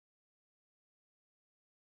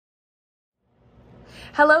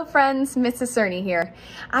Hello friends, Mrs. Cerny here.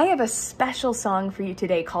 I have a special song for you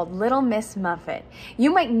today called Little Miss Muffet.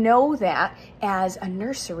 You might know that as a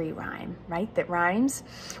nursery rhyme, right? That rhymes.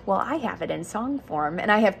 Well, I have it in song form,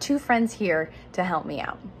 and I have two friends here to help me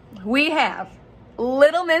out. We have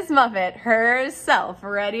Little Miss Muffet herself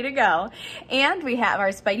ready to go, and we have our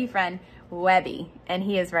Spidey friend Webby, and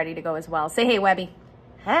he is ready to go as well. Say hey, Webby.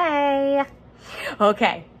 Hey.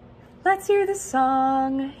 Okay. Let's hear the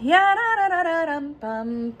song.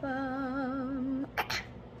 Ya-da-da-da-da-dum-bum-bum.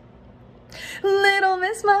 Little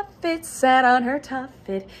Miss Muffet sat on her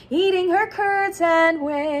tuffet, eating her curds and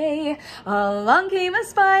whey. Along came a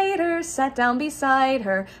spider, sat down beside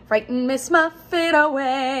her, frightened Miss Muffet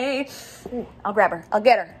away. Ooh, I'll grab her. I'll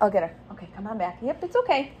get her. I'll get her. Okay, come on back. Yep, it's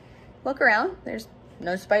okay. Look around. There's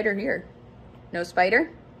no spider here. No spider?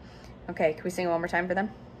 Okay, can we sing it one more time for them?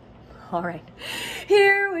 All right,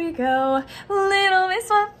 here we go. Little Miss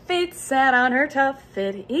Muffet sat on her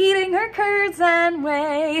tuffet, eating her curds and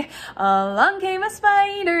whey. Along came a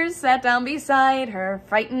spider, sat down beside her,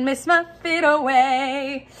 frightened Miss Muffet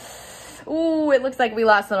away. Ooh, it looks like we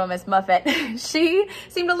lost Little Miss Muffet. She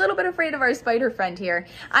seemed a little bit afraid of our spider friend here.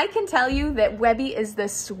 I can tell you that Webby is the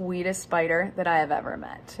sweetest spider that I have ever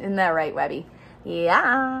met. Isn't that right, Webby?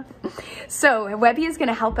 Yeah. So Webby is going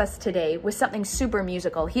to help us today with something super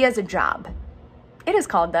musical. He has a job. It is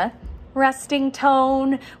called the resting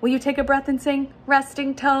tone. Will you take a breath and sing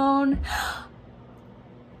resting tone?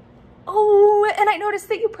 Oh, and I noticed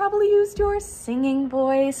that you probably used your singing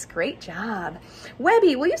voice. Great job.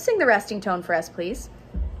 Webby, will you sing the resting tone for us, please?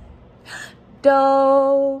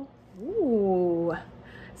 Do. Ooh.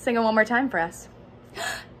 Sing it one more time for us.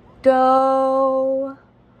 Do.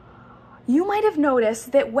 You might have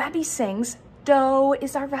noticed that Webby sings do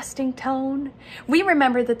is our resting tone. We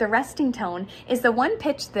remember that the resting tone is the one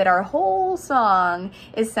pitch that our whole song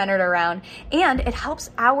is centered around, and it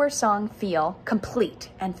helps our song feel complete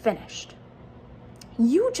and finished.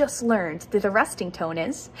 You just learned that the resting tone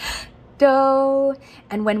is do,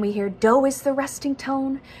 and when we hear do is the resting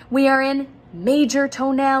tone, we are in major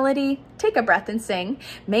tonality. Take a breath and sing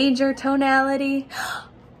major tonality.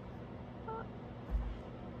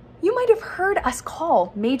 You might have heard us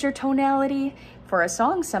call major tonality for a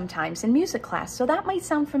song sometimes in music class, so that might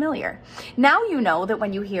sound familiar. Now you know that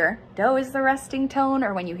when you hear do is the resting tone,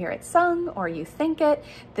 or when you hear it sung, or you think it,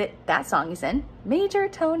 that song is in major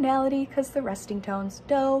tonality because the resting tone's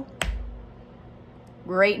do.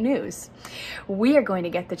 Great news. We are going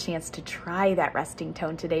to get the chance to try that resting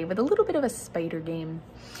tone today with a little bit of a spider game.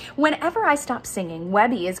 Whenever I stop singing,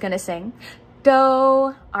 Webby is going to sing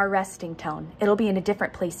do, our resting tone. It'll be in a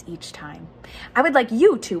different place each time. I would like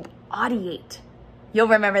you to audiate. You'll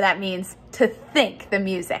remember that means to think the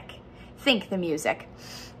music. Think the music.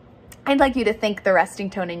 I'd like you to think the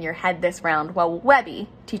resting tone in your head this round while Webby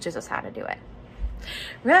teaches us how to do it.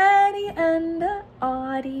 Ready and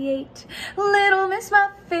audiate. Little Miss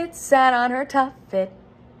Muffet sat on her tuffet.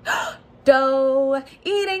 Do,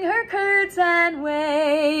 eating her curds and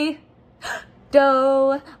whey.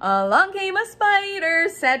 Do, along came a spider,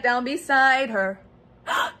 sat down beside her.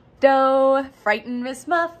 Do, frightened Miss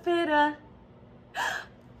Muffet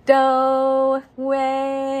do,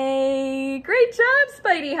 way. Great job,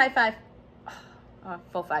 Spidey. High five. Oh,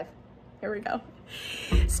 full five. Here we go.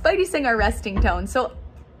 Spidey sang our resting tone. So,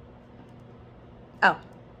 oh.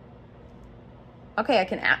 Okay,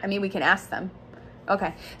 we can ask them.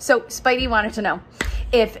 Okay, so Spidey wanted to know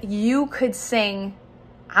if you could sing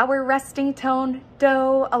our resting tone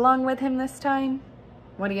do along with him this time.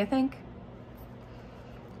 What do you think?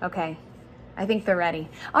 Okay, I think they're ready.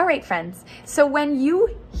 All right, friends. So when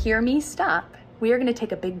you hear me stop, we are going to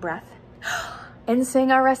take a big breath and sing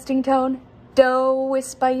our resting tone do with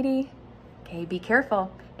Spidey. Okay, be careful.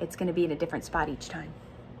 It's going to be in a different spot each time.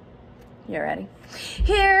 You ready?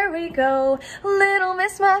 Here we go. Little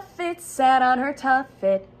Miss Muffet sat on her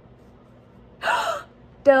tuffet.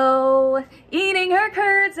 Do, eating her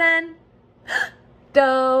curds and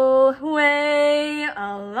do, way.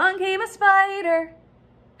 Along came a spider.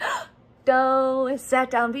 Do,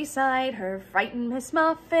 sat down beside her, frightened Miss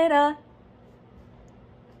Muffet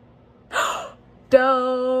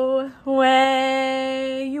do,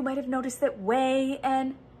 way. You might have noticed that way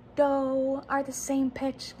and do are the same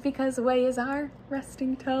pitch because way is our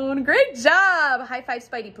resting tone. Great job. High five,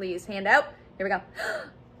 Spidey, please. Hand out. Here we go.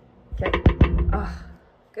 Okay. Oh.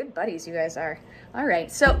 Good buddies you guys are. All right,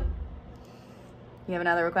 so you have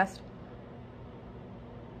another request?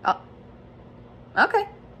 Oh, okay.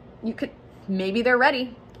 You could, maybe they're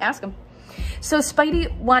ready. Ask them. So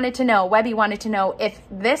Spidey wanted to know, Webby wanted to know if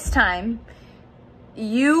this time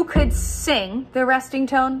you could sing the resting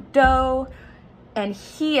tone do and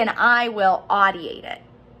he and I will audiate it.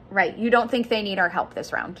 Right, you don't think they need our help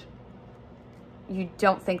this round? You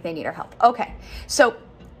don't think they need our help. Okay, so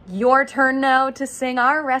your turn now to sing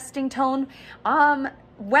our resting tone.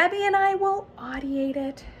 Webby and I will audiate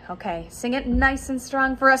it. Okay, sing it nice and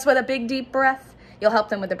strong for us with a big deep breath. You'll help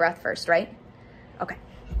them with the breath first, right? Okay,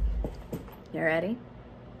 you ready?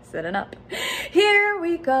 Sitting up. Here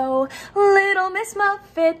we go, little Miss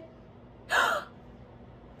Muffet.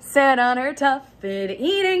 Sat on her tuffet,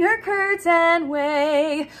 eating her curds and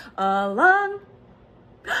whey. Along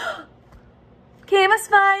came a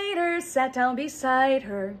spider, sat down beside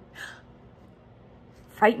her.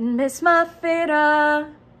 Frightened Miss Muffet,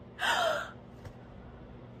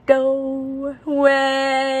 go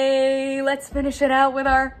away. Let's finish it out with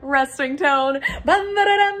our resting tone. Bum ba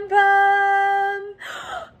da dum bum.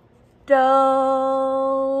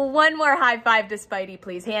 Do. One more high five to Spidey,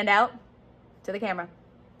 please. Hand out to the camera.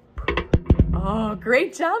 Oh,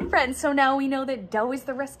 great job, friends. So now we know that do is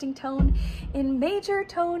the resting tone in major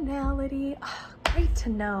tonality. Oh, great to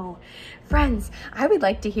know. Friends, I would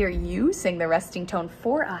like to hear you sing the resting tone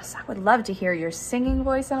for us. I would love to hear your singing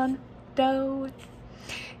voice on do.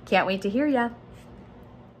 Can't wait to hear ya.